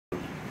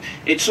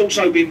It's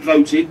also been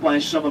voted by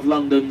some of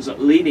London's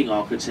leading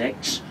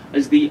architects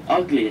as the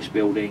ugliest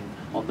building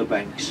on the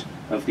banks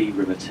of the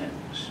River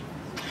Thames.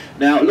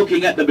 Now,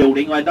 looking at the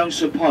building, I don't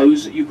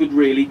suppose you could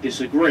really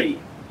disagree.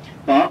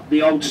 But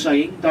the old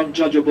saying, don't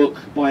judge a book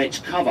by its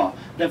cover,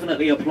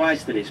 definitely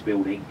applies to this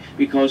building,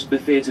 because the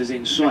theatres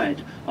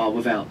inside are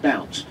without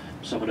doubt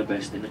some of the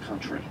best in the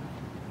country.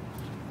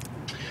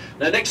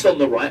 Now, next on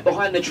the right,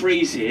 behind the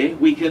trees here,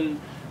 we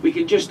can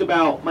just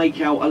about make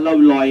out a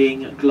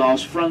low-lying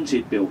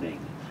glass-fronted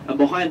building, and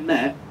behind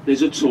that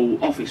there's a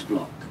tall office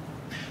block.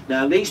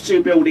 Now, these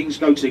two buildings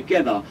go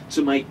together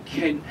to make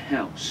Kent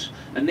House,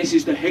 and this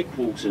is the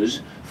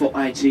headquarters for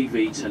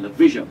ITV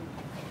Television.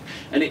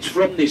 And it's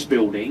from this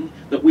building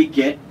that we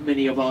get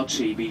many of our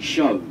TV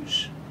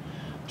shows,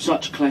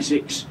 such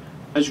classics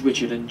as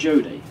Richard and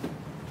Judy,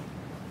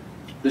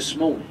 This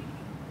Morning,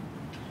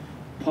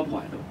 Pop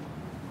Idol,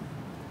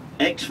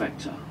 X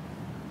Factor,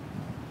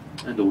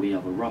 and all the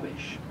other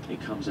rubbish.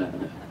 It comes out of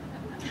there.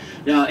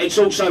 Now, it's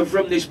also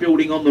from this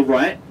building on the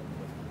right,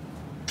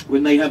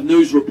 when they have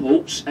news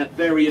reports at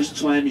various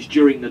times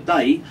during the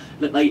day,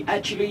 that they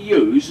actually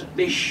use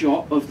this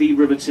shot of the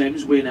River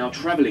Thames we're now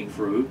travelling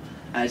through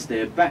as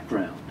their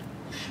background.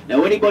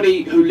 Now,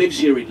 anybody who lives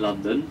here in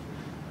London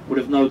would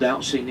have no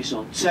doubt seen this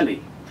on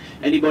telly.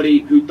 Anybody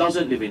who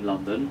doesn't live in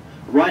London,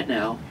 right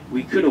now,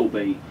 we could all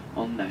be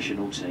on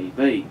national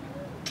TV.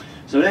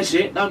 So that's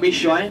it, don't be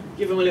shy,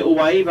 give them a little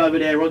wave over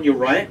there on your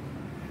right.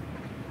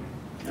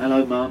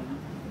 Hello, Mum.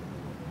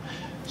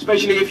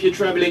 Especially if you're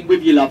travelling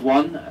with your loved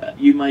one,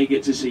 you may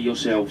get to see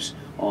yourselves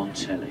on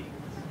telly.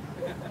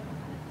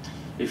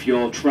 If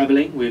you're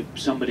travelling with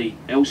somebody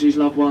else's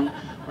loved one,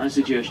 I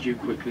suggest you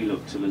quickly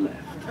look to the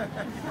left.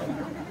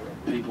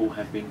 People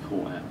have been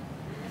caught out.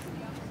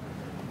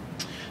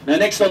 Now,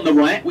 next on the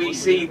right, we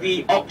see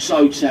the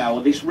Oxo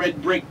Tower, this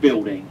red brick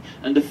building,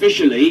 and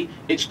officially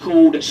it's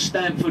called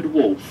Stamford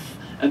Wharf.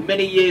 And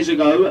many years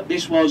ago,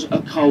 this was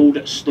a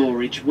cold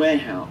storage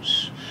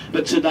warehouse.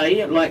 But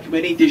today, like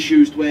many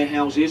disused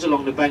warehouses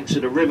along the banks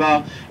of the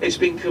river, it's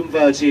been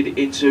converted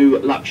into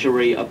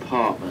luxury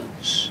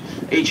apartments.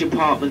 Each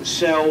apartment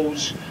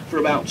sells for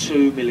about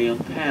 £2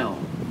 million.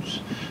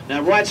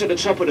 Now, right at the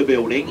top of the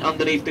building,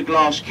 underneath the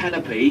glass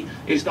canopy,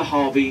 is the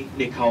Harvey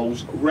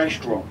Nichols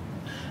restaurant.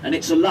 And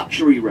it's a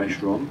luxury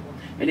restaurant,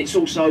 and it's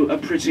also a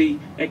pretty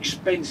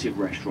expensive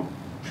restaurant.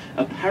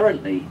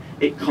 Apparently,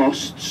 it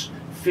costs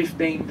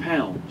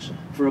 £15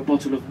 for a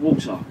bottle of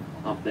water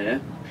up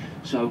there,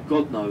 so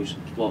God knows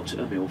what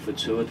a meal for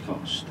two would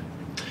cost.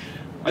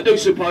 I do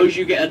suppose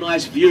you get a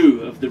nice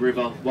view of the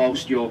river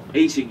whilst you're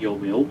eating your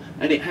meal,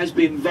 and it has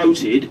been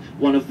voted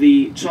one of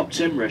the top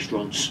 10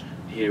 restaurants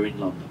here in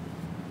London.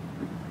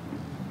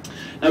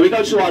 Now we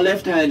go to our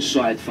left hand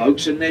side,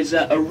 folks, and there's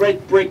a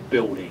red brick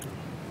building,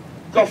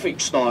 Gothic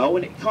style,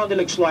 and it kind of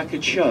looks like a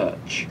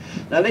church.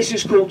 Now this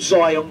is called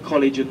Zion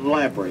College and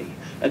Library,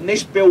 and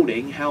this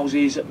building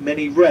houses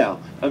many rare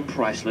and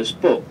priceless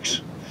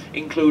books,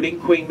 including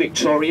Queen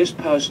Victoria's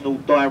personal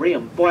diary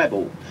and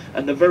Bible,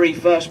 and the very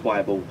first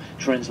Bible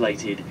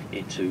translated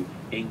into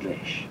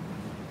English.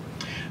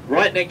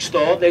 Right next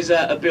door there's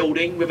a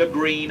building with a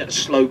green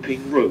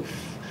sloping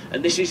roof,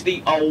 and this is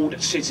the Old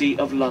City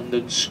of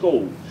London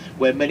School,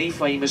 where many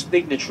famous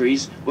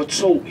dignitaries were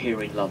taught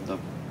here in London,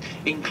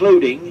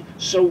 including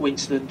Sir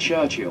Winston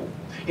Churchill.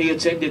 He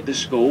attended the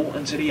school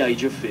until the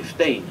age of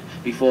 15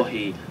 before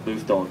he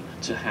moved on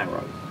to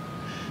Harrow.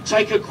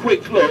 Take a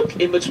quick look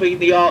in between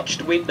the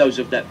arched windows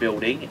of that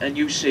building and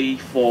you see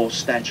 4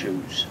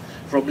 statues.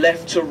 From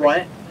left to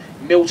right,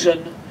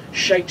 Milton,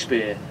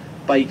 Shakespeare,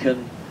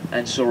 Bacon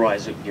and Sir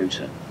Isaac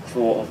Newton,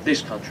 4 of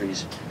this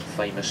country's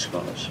famous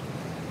scholars.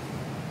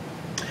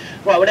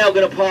 Right, we're now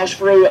going to pass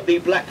through the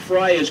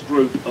Blackfriars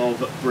group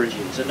of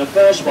bridges, and the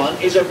first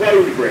one is a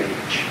road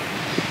bridge.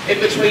 In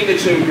between the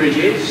 2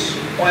 bridges,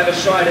 either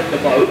side of the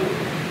boat,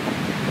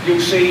 you'll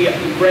see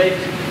red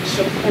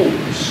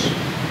supports,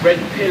 red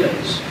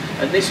pillars,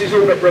 and this is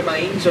all that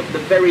remains of the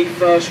very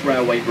first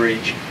railway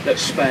bridge that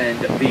spanned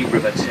the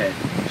River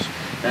Thames.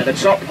 Now the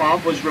top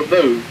half was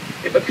removed,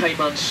 it became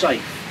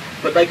unsafe,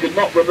 but they could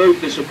not remove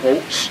the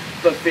supports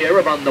for fear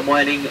of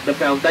undermining the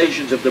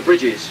foundations of the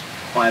bridges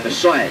either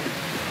side.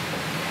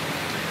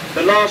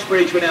 The last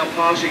bridge we're now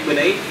passing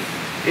beneath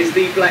is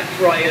the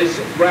Blackfriars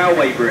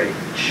Railway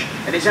Bridge,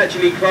 and it's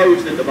actually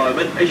closed at the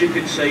moment, as you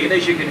can see, and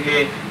as you can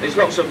hear, there's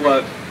lots of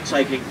work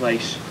taking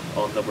place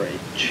on the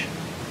bridge.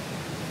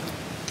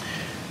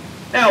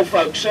 Now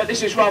folks,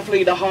 this is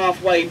roughly the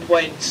halfway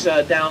point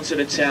down to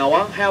the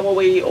tower. How are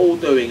we all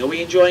doing? Are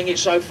we enjoying it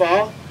so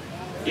far?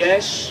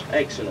 Yes?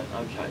 Excellent,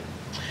 okay.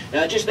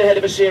 Now just ahead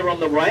of us here on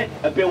the right,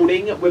 a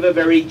building with a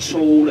very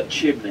tall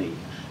chimney.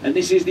 And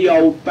this is the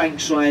old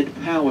Bankside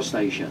Power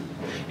Station.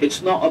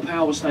 It's not a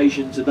power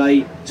station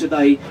today.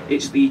 Today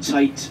it's the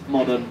Tate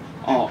Modern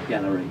Art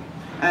Gallery.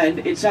 And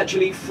it's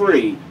actually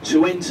free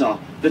to enter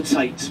the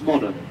Tate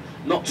Modern.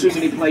 Not too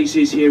many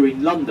places here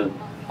in London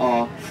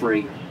are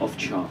free of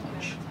charge.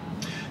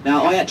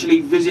 Now I actually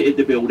visited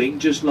the building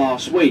just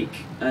last week,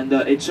 and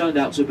it turned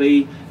out to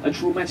be a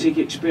traumatic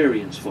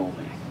experience for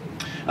me.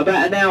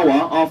 About an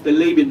hour after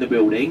leaving the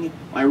building,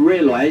 I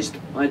realised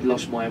I'd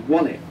lost my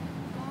wallet.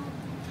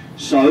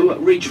 So,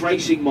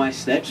 retracing my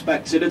steps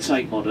back to the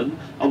Tate Modern,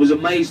 I was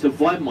amazed to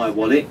find my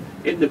wallet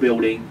in the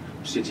building,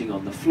 sitting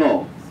on the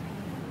floor.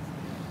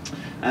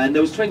 And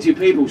there was 20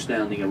 people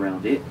standing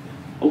around it,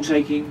 all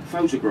taking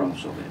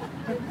photographs of it.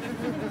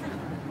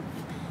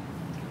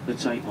 The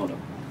Tate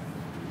Modern.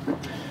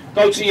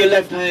 Go to your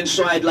left-hand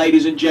side,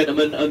 ladies and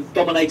gentlemen, and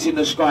dominating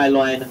the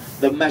skyline,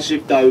 the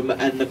massive dome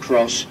and the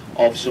cross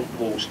of St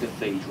Paul's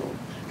Cathedral,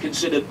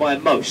 considered by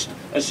most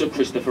as Sir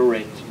Christopher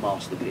Wren's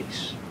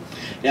masterpiece.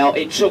 Now,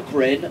 it took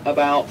Wren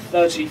about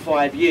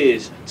 35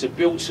 years to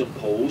build St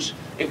Paul's.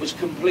 It was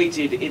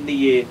completed in the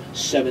year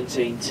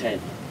 1710.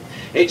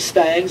 It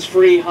stands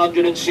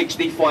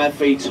 365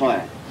 feet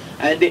high,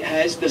 and it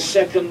has the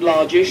second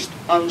largest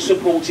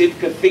unsupported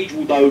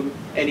cathedral dome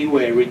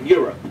anywhere in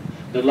Europe.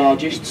 The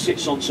largest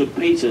sits on St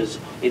Peter's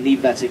in the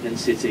Vatican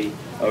City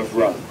of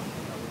Rome.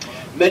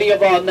 Many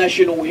of our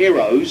national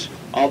heroes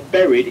are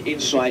buried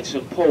inside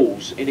St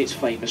Paul's in its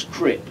famous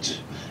crypt,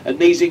 and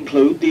these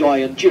include the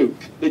Iron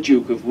Duke, the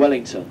Duke of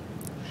Wellington,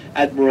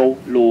 Admiral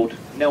Lord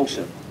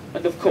Nelson,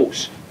 and of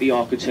course the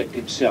architect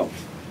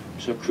himself,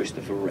 Sir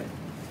Christopher Wren.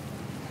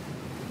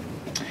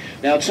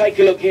 Now take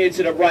a look here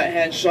to the right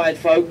hand side,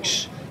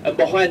 folks, and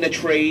behind the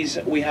trees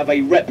we have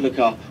a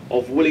replica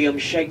of William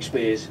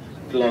Shakespeare's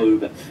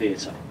Globe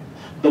Theatre.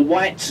 The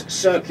white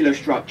circular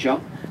structure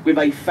with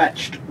a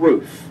thatched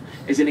roof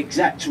is an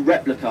exact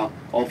replica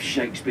of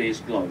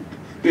Shakespeare's Globe,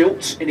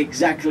 built in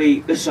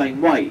exactly the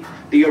same way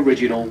the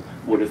original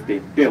would have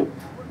been built.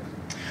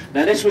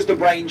 Now this was the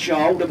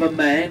brainchild of a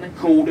man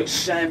called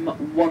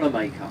Sam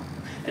Wanamaker,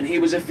 and he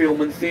was a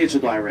film and theatre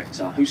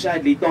director who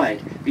sadly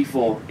died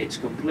before its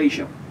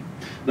completion.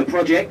 The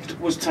project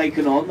was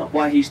taken on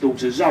by his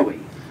daughter Zoe,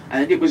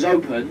 and it was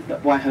opened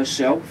by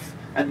herself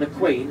and the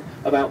Queen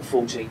about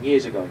 14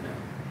 years ago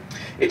now.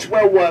 It's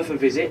well worth a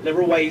visit.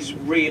 They're always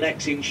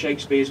reenacting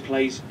Shakespeare's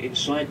plays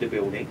inside the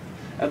building,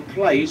 and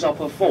plays are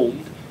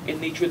performed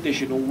in the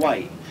traditional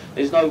way.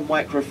 There's no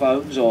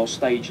microphones or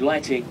stage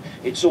lighting.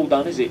 It's all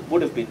done as it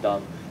would have been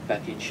done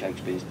back in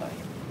Shakespeare's day.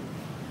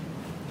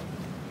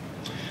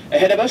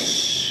 Ahead of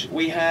us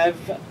we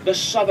have the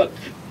Southwark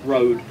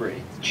Road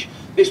Bridge.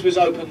 This was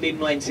opened in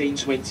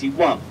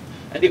 1921,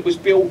 and it was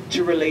built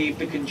to relieve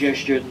the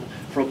congestion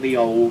from the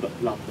old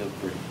London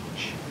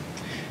Bridge.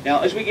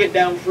 Now as we get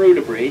down through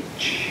the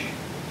bridge,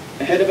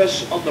 ahead of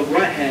us on the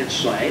right hand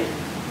side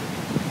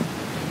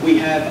we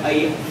have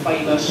a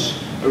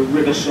famous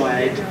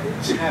riverside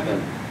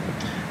tavern.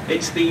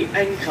 It's the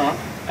Anchor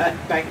at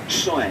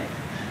Bankside,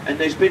 and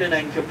there's been an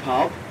Anchor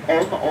pub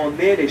on or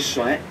near this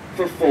site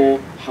for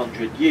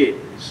 400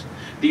 years.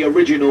 The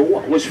original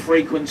was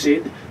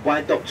frequented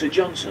by Dr.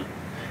 Johnson,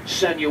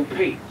 Samuel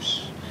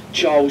Pepys,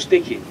 Charles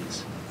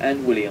Dickens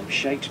and William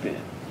Shakespeare.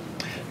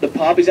 The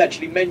pub is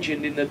actually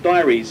mentioned in the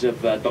diaries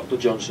of Dr.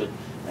 Johnson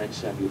and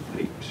Samuel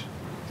Pepys.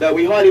 Now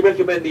we highly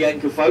recommend the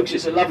Anchor, folks.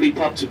 It's a lovely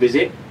pub to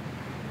visit.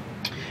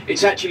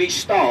 It's actually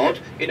starred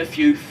in a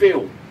few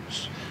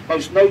films,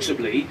 most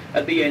notably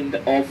at the end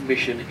of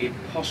Mission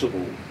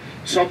Impossible.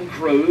 Tom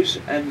Cruise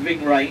and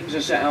Ving Rhames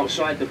are sat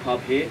outside the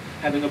pub here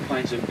having a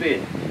pint of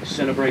beer,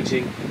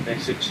 celebrating their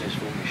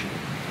successful mission.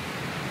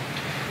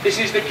 This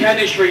is the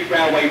Cannon Street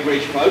Railway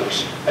Bridge,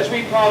 folks. As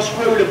we pass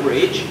through the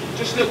bridge,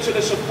 just look to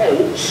the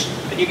supports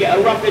and you get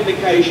a rough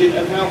indication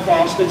of how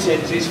fast the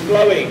Thames is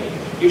flowing.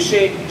 You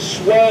see it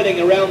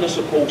swirling around the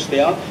supports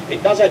there.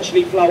 It does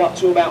actually flow up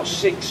to about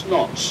 6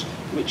 knots,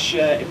 which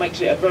it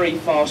makes it a very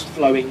fast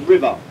flowing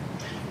river.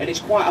 And it's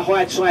quite a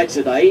high tide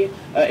today.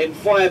 In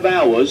 5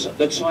 hours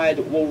the tide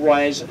will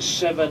rise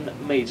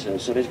 7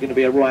 metres, so there's going to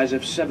be a rise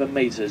of 7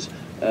 metres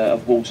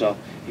of water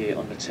here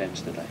on the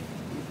Thames today.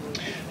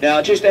 Now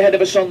just ahead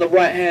of us on the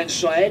right hand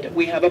side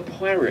we have a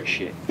pirate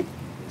ship,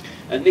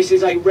 and this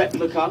is a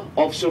replica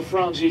of Sir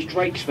Francis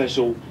Drake's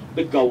vessel,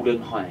 the Golden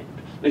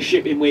Hind, the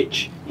ship in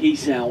which he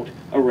sailed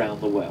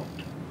around the world.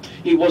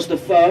 He was the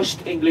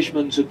first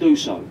Englishman to do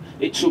so.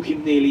 It took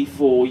him nearly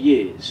 4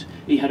 years.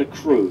 He had a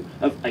crew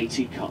of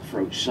 80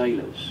 cutthroat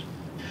sailors.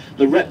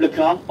 The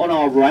replica on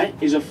our right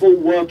is a full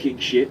working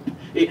ship.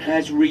 It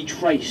has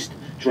retraced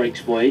Drake's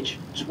voyage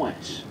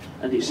twice,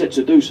 and it's set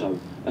to do so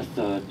a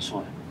 3rd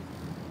time.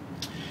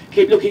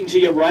 Keep looking to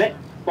your right.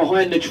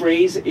 Behind the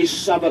trees is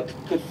Southwark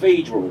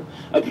Cathedral,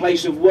 a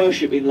place of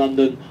worship in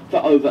London for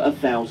over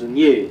 1,000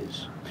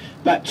 years.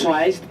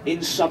 Baptised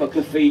in Southwark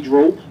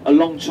Cathedral a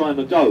long time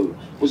ago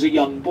was a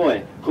young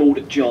boy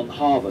called John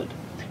Harvard.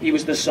 He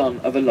was the son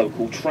of a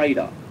local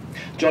trader.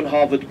 John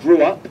Harvard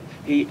grew up.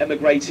 He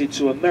emigrated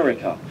to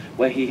America,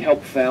 where he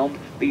helped found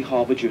the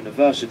Harvard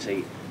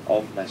University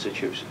of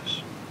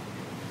Massachusetts.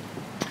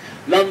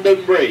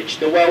 London Bridge,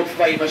 the world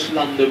famous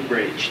London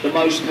Bridge, the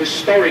most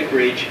historic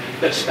bridge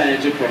that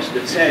stands across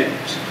the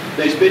Thames.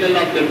 There's been a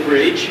London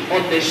Bridge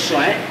on this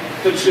site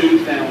for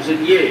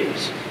 2,000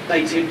 years,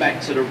 dating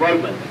back to the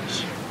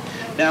Romans.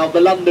 Now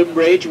the London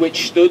Bridge,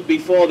 which stood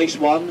before this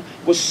one,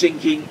 was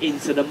sinking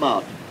into the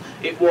mud.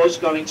 It was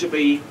going to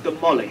be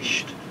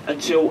demolished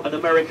until an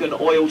American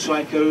oil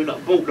tycoon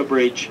bought the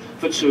bridge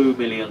for $2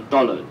 million.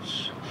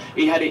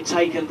 He had it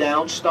taken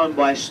down stone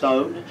by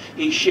stone.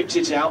 He shipped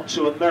it out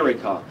to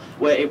America,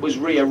 where it was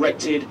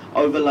re-erected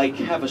over Lake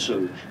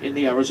Havasu in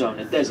the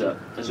Arizona desert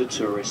as a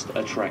tourist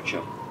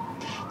attraction.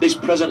 This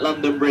present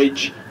London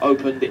Bridge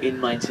opened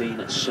in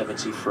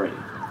 1973.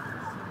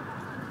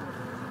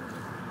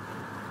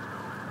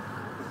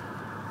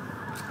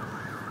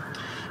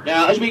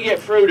 Now, as we get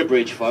through the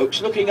bridge, folks,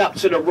 looking up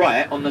to the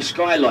right on the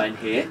skyline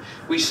here,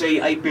 we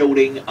see a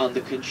building under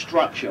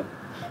construction.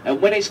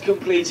 And when it's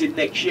completed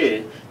next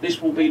year,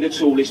 this will be the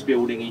tallest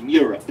building in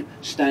Europe,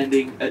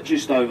 standing at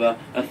just over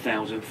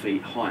 1,000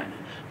 feet high.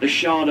 The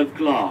Shard of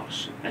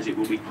Glass, as it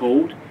will be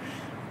called.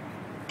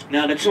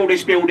 Now, the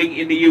tallest building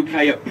in the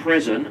UK at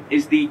present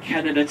is the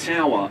Canada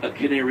Tower at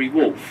Canary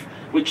Wharf,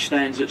 which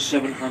stands at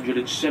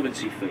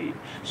 770 feet.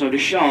 So the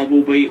Shard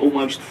will be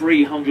almost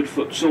 300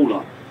 foot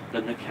taller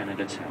than the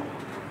Canada Tower.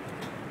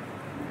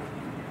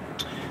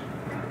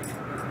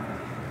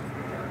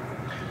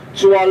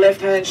 To our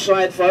left-hand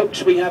side,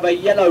 folks, we have a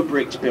yellow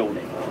bricked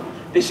building.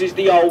 This is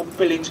the old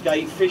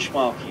Billingsgate Fish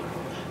Market,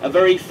 a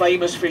very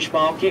famous fish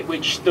market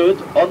which stood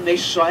on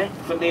this site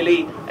for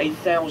nearly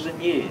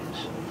 1,000 years.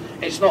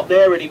 It's not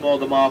there anymore,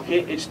 the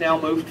market. It's now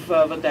moved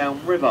further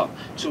downriver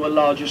to a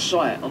larger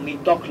site on the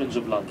Docklands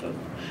of London.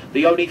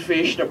 The only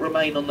fish that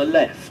remain on the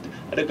left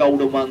are the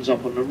golden ones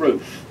up on the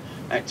roof,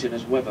 acting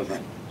as weather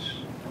vanes.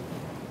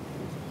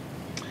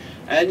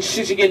 And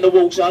sitting in the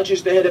water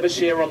just ahead of us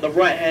here on the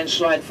right hand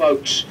side,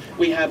 folks,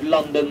 we have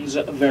London's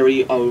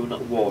very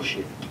own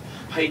warship,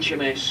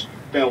 HMS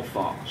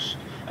Belfast,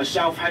 a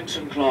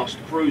Southampton class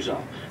cruiser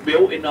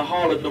built in the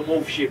Harland and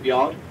Wolff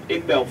shipyard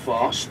in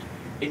Belfast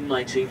in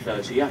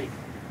 1938.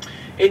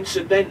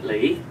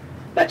 Incidentally,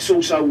 that's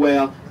also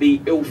where the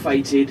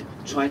ill-fated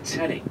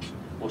Titanic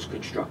was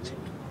constructed.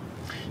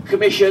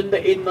 Commissioned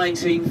in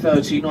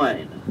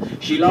 1939,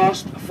 she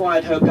last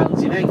fired her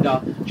guns in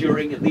anger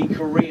during the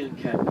Korean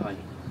campaign.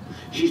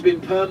 She's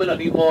been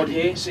permanently moored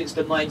here since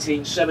the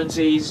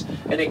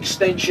 1970s, an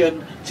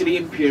extension to the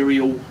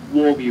Imperial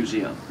War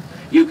Museum.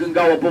 You can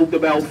go aboard the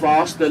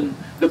Belfast and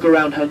look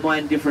around her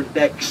 9 different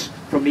decks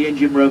from the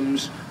engine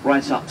rooms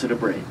right up to the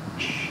bridge.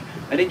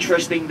 An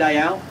interesting day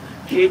out.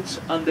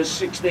 Kids under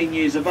 16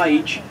 years of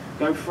age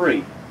go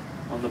free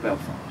on the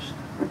Belfast.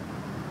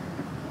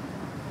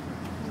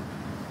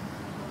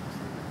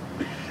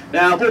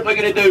 Now, what we're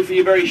going to do for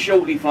you very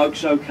shortly,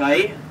 folks,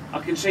 okay, I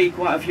can see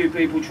quite a few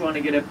people trying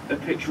to get a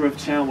picture of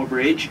Tower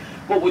Bridge.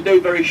 What we'll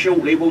do very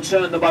shortly, we'll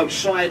turn the boat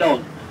side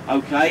on,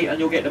 okay, and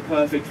you'll get the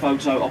perfect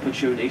photo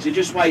opportunity. So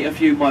just wait a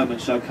few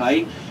moments,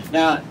 okay.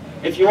 Now,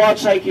 if you are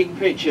taking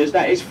pictures,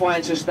 that is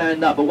fine to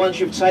stand up, but once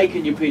you've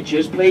taken your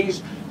pictures,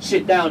 please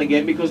sit down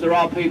again, because there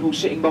are people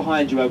sitting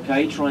behind you,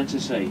 okay, trying to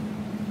see.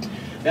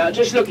 Now,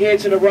 just look here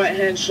to the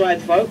right-hand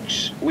side,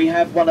 folks. We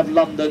have one of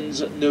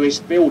London's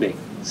newest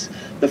buildings.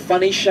 The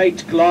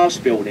funny-shaped glass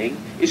building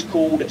is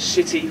called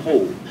City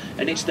Hall,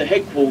 and it's the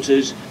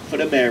headquarters for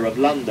the Mayor of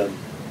London.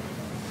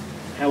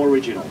 How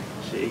original,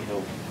 City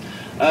Hall.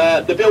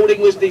 The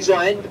building was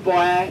designed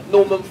by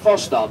Norman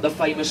Foster, the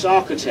famous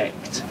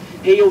architect.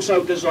 He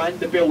also designed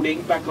the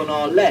building back on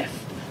our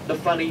left, the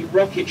funny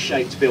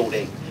rocket-shaped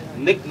building,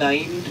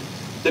 nicknamed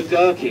the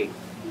Gherkin.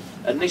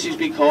 And this is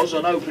because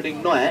on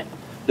opening night,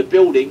 the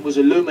building was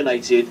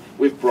illuminated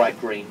with bright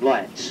green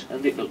lights,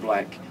 and it looked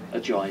like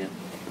a giant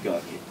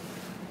gherkin.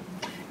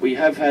 We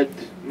have had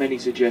many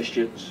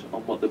suggestions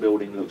on what the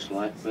building looks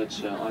like,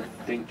 but I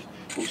think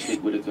we'll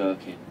stick with a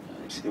gherkin.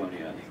 It's still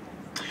only early.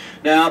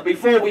 Now,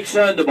 before we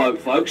turn the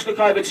boat, folks, look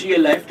over to your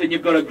left and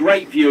you've got a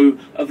great view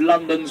of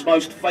London's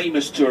most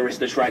famous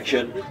tourist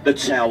attraction, the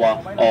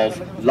Tower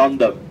of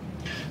London.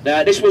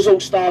 Now, this was all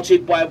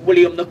started by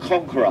William the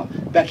Conqueror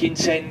back in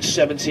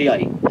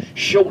 1078,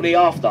 shortly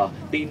after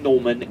the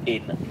Norman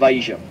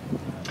invasion.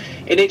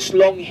 In its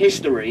long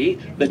history,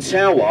 the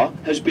tower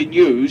has been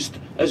used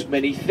as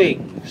many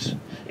things,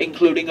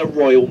 including a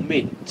royal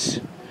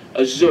mint,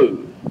 a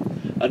zoo,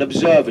 an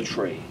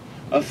observatory,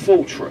 a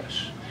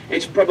fortress.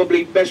 It's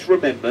probably best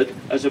remembered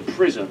as a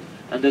prison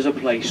and as a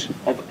place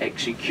of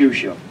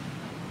execution.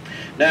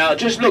 Now,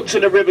 just look to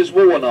the river's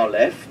wall on our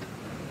left.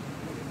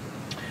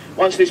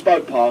 Once this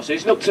boat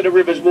passes, look to the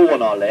river's wall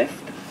on our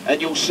left,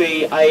 and you'll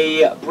see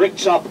a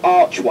bricked up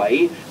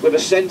archway with a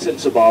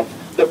sentence above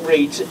that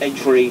reads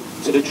entry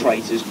to the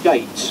Traitors'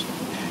 Gate.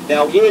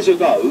 Now, years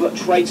ago,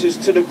 traitors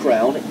to the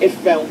crown, if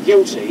found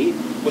guilty,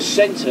 were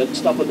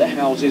sentenced up at the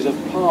Houses of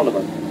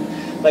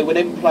Parliament. They were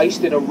then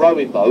placed in a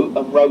rowing boat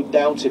and rowed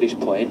down to this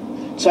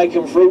point,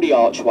 taken through the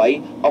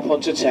archway up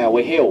onto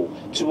Tower Hill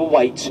to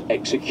await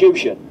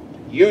execution,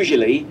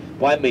 usually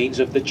by means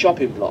of the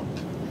chopping block,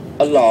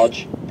 a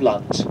large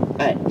blunt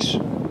axe.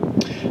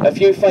 A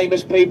few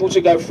famous people to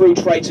go through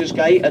Traitors'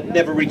 Gate and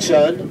never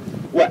return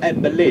were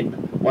Anne Boleyn,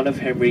 one of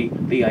Henry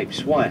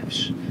VIII's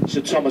wives,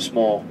 Sir Thomas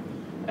More,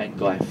 and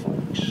Guy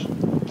Fawkes.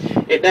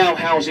 It now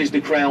houses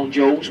the crown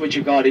jewels, which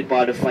are guarded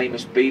by the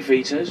famous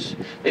Beefeaters.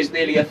 There's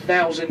nearly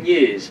 1,000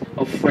 years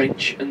of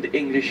French and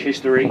English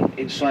history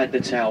inside the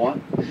tower,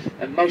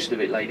 and most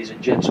of it, ladies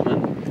and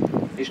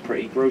gentlemen, is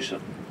pretty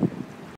gruesome.